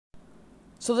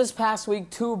So this past week,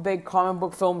 two big comic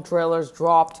book film trailers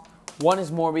dropped. One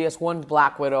is Morbius, one's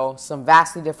Black Widow. Some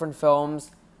vastly different films.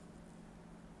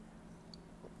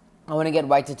 I want to get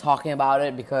right to talking about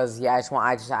it because, I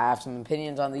have some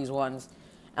opinions on these ones.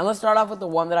 And let's start off with the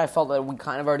one that I felt that we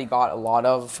kind of already got a lot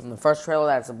of from the first trailer.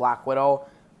 That's the Black Widow.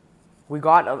 We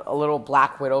got a little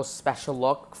Black Widow special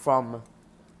look from,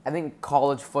 I think,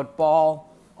 college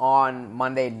football on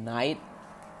Monday night.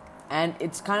 And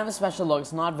it's kind of a special look.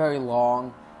 It's not very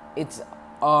long. It's,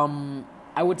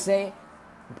 I would say,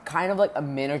 kind of like a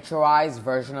miniaturized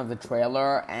version of the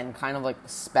trailer and kind of like a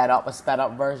sped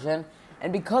up version.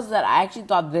 And because of that, I actually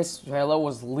thought this trailer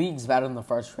was leagues better than the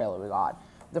first trailer we got.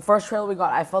 The first trailer we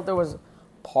got, I felt there was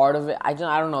part of it. I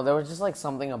don't know. There was just like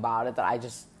something about it that I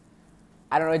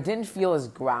don't know. It didn't feel as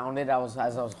grounded as I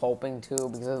was hoping to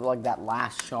because of like that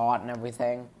last shot and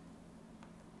everything.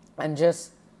 And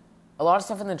just a lot of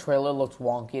stuff in the trailer looked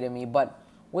wonky to me. But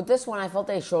with this one, I felt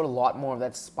they showed a lot more of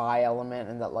that spy element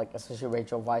and that, like, especially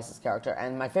Rachel Weisz's character.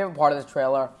 And my favorite part of the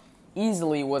trailer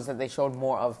easily was that they showed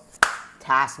more of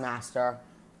Taskmaster.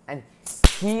 And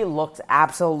he looked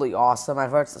absolutely awesome. I've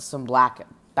heard some black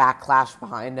backlash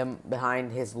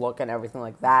behind his look and everything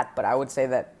like that. But I would say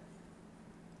that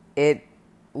it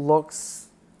looks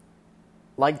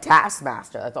like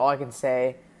Taskmaster. That's all I can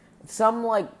say. Some,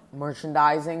 like,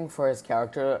 merchandising for his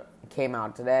character came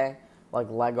out today, like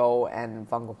Lego and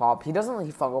Funko Pop. He doesn't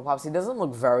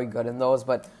look very good in those,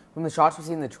 but from the shots we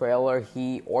see in the trailer,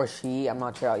 he or she, I'm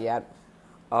not sure yet,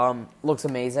 looks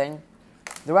amazing.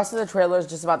 The rest of the trailer is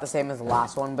just about the same as the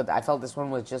last one, but I felt this one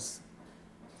was just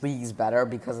leagues better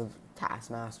because of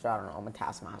Taskmaster. I don't know, I'm a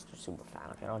Taskmaster super fan,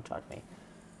 okay, don't judge me.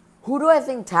 Who do I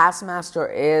think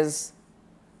Taskmaster is?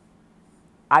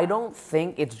 I don't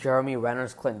think it's Jeremy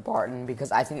Renner's Clint Barton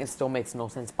because I think it still makes no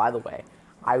sense. By the way,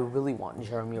 I really want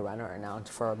Jeremy Renner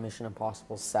announced for Mission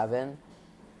Impossible 7.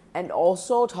 And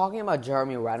also, talking about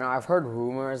Jeremy Renner, I've heard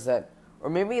rumors that, or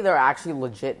maybe they're actually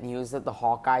legit news, that the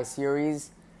Hawkeye series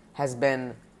has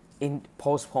been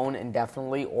postponed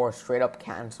indefinitely or straight up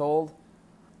canceled.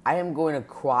 I am going to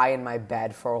cry in my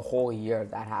bed for a whole year if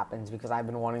that happens because I've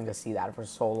been wanting to see that for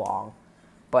so long.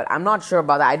 But I'm not sure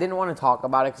about that. I didn't want to talk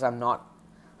about it because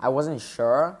I wasn't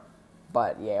sure.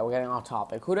 But yeah, we're getting off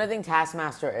topic. Who do I think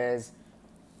Taskmaster is?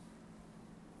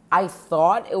 I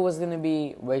thought it was going to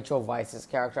be Rachel Weisz's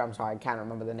character. I'm sorry, I can't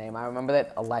remember the name. I remember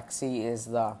that Alexei is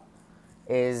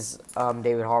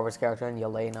David Harbour's character and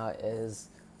Yelena is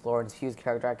Florence Pugh's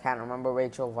character. I can't remember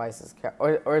Rachel Weisz's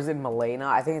character. Or is it Milena?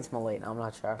 I think it's Milena. I'm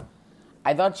not sure.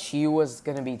 I thought she was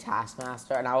going to be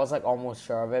Taskmaster, and I was like almost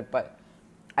sure of it, but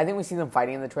I think we see them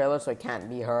fighting in the trailer, so it can't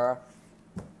be her.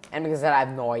 And because of that, I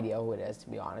have no idea who it is, to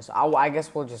be honest. I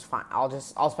guess we'll just find.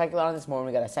 I'll speculate on this more when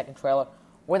we get a second trailer.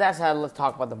 With that said, let's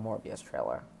talk about the Morbius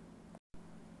trailer.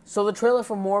 So the trailer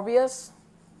for Morbius,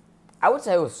 I would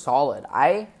say it was solid.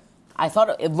 I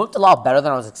thought it looked a lot better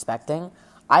than I was expecting.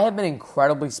 I have been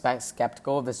incredibly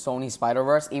skeptical of the Sony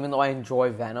Spider-Verse, even though I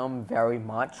enjoy Venom very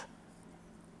much.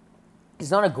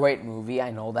 It's not a great movie,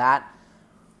 I know that.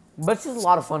 But it's just a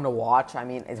lot of fun to watch. I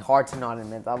mean, it's hard to not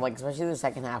admit that. Like, especially the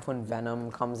second half when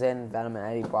Venom comes in, Venom and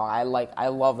Eddie Brock. I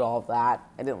loved all of that.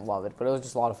 I didn't love it, but it was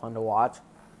just a lot of fun to watch.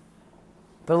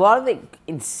 But a lot of the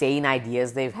insane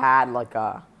ideas they've had, like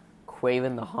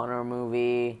Kraven the Hunter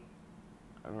movie,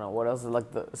 I don't know what else,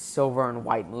 like the Silver and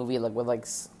White movie, like with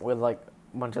a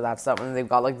bunch of that stuff, and then they've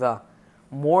got like the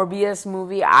Morbius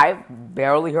movie. I've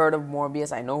barely heard of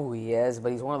Morbius. I know who he is,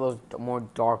 but he's one of those more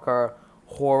darker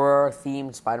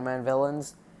horror-themed Spider-Man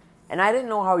villains, and I didn't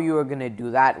know how you were gonna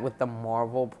do that with the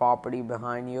Marvel property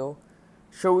behind you.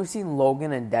 Sure, we've seen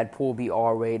Logan and Deadpool be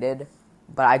R-rated.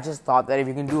 But I just thought that if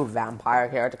you can do a vampire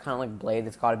character, kind of like Blade,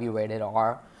 it's got to be rated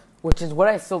R. Which is what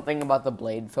I still think about the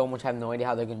Blade film, which I have no idea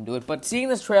how they're going to do it. But seeing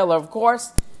this trailer, of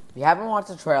course, if you haven't watched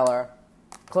the trailer,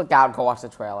 click out and go watch the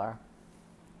trailer.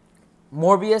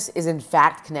 Morbius is in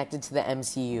fact connected to the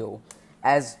MCU.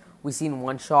 As we see in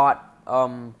one shot,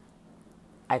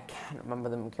 I can't remember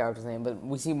the character's name, but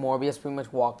we see Morbius pretty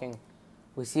much walking.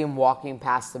 We see him walking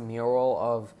past the mural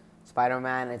of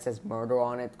Spider-Man. It says murder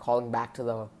on it, calling back to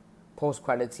the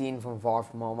post-credit scene from Far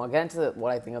From Home. I'll get into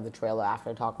what I think of the trailer after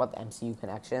I talk about the MCU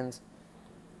connections,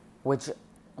 which,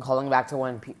 calling back to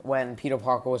when Peter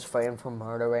Parker was framed for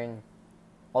murdering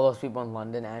all those people in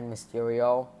London and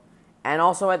Mysterio. And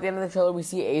also at the end of the trailer, we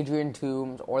see Adrian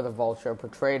Toomes, or the Vulture,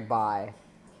 portrayed by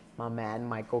my man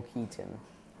Michael Keaton.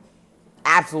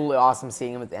 Absolutely awesome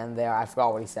seeing him at the end there. I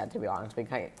forgot what he said, to be honest. I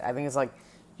think it's like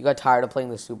you got tired of playing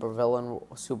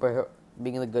the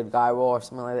being the good guy role or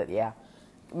something like that. Yeah.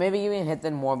 Maybe even hit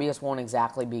that Morbius won't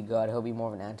exactly be good. He'll be more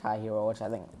of an anti-hero, which I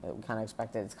think we kind of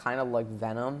expected. It's kind of like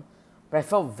Venom, but I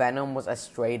felt Venom was a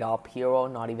straight-up hero,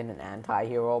 not even an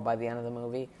anti-hero by the end of the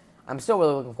movie. I'm still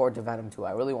really looking forward to Venom 2.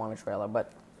 I really want a trailer,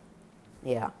 but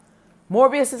yeah.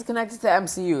 Morbius is connected to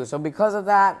MCU, so because of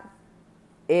that,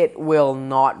 it will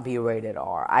not be rated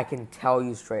R. I can tell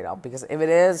you straight up, because if it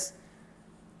is,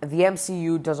 the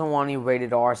MCU doesn't want any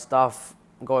rated R stuff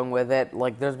going with it.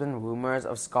 Like, there's been rumors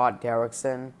of Scott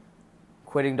Derrickson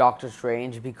quitting Doctor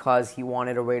Strange because he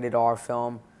wanted a rated R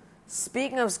film.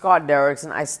 Speaking of Scott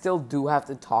Derrickson, I still do have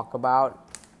to talk about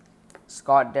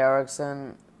Scott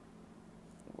Derrickson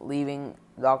leaving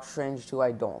Doctor Strange 2.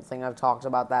 I don't think I've talked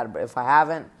about that, but if I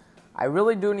haven't, I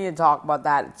really do need to talk about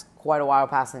that. It's quite a while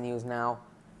past the news now.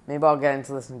 Maybe I'll get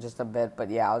into this in just a bit, but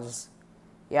yeah, it's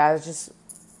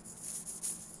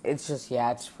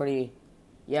pretty,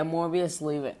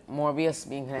 Morbius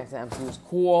being connected to MCU is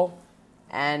cool,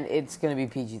 and it's going to be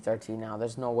PG-13 now.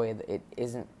 There's no way that it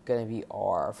isn't going to be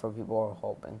R for people who are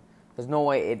hoping. There's no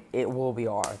way it will be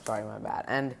R. Sorry, my bad.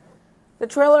 And the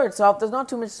trailer itself, there's not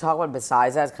too much to talk about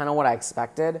besides that. It's kind of what I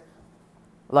expected.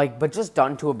 But just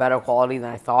done to a better quality than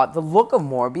I thought. The look of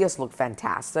Morbius looked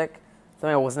fantastic.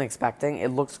 Something I wasn't expecting. It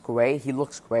looks great. He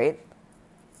looks great.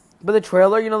 But the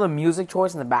trailer, the music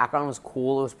choice in the background was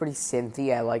cool. It was pretty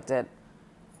synthy. I liked it.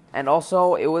 And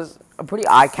also, it was a pretty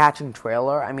eye-catching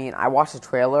trailer. I mean, I watched the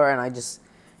trailer, and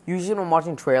usually when I'm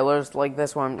watching trailers like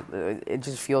this one, it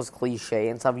just feels cliche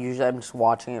and stuff. Usually I'm just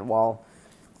watching it while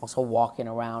also walking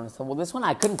around and stuff. Well, this one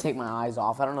I couldn't take my eyes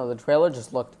off. I don't know. The trailer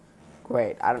just looked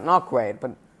great. Not great,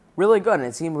 but really good, and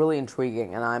it seemed really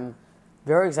intriguing. And I'm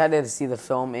very excited to see the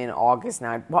film in August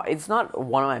now. It's not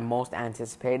one of my most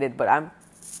anticipated, but I'm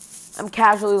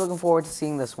casually looking forward to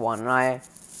seeing this one, and I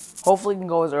hopefully can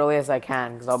go as early as I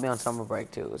can because I'll be on summer break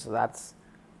too. So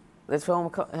this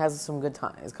film has some good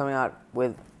time. It's coming out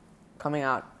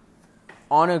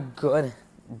on a good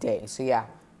day. So yeah,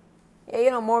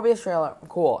 Morbius trailer,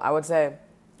 cool. I would say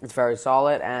it's very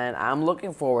solid, and I'm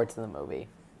looking forward to the movie.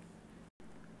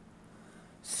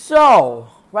 So,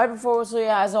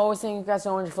 as always, thank you guys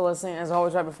so much for listening. As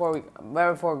always, right before we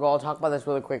go, I'll talk about this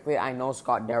really quickly. I know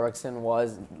Scott Derrickson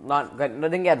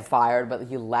didn't get fired, but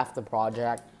he left the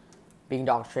project, being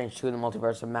Doctor Strange 2 in the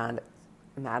Multiverse of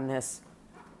Madness.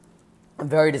 I'm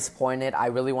very disappointed. I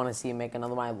really want to see him make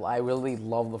another one. I really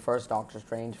love the first Doctor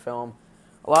Strange film.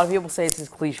 A lot of people say it's this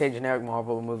cliche, generic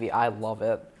Marvel movie. I love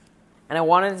it. And I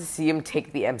wanted to see him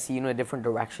take the MCU in a different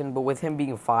direction, but with him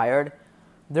being fired,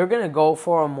 they're going to go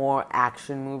for a more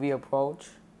action movie approach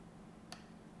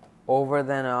over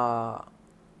than a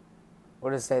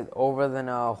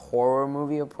horror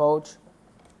movie approach.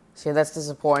 So that's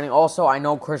disappointing. Also, I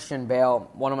know Christian Bale,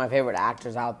 one of my favorite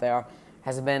actors out there,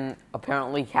 has been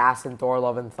apparently cast in Thor: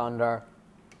 Love and Thunder.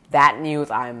 That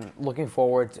news I'm looking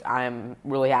forward to. I'm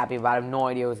really happy about. I have no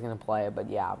idea who's going to play it,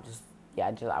 but I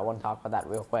want to talk about that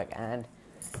real quick. And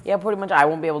yeah, pretty much I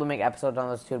won't be able to make episodes on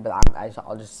those two, but I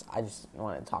just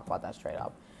want to talk about that straight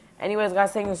up. Anyways,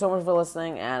 guys, thank you so much for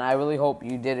listening, and I really hope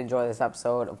you did enjoy this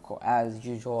episode, of course, as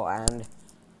usual, and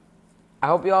I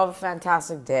hope you all have a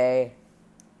fantastic day.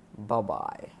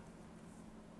 Bye-bye.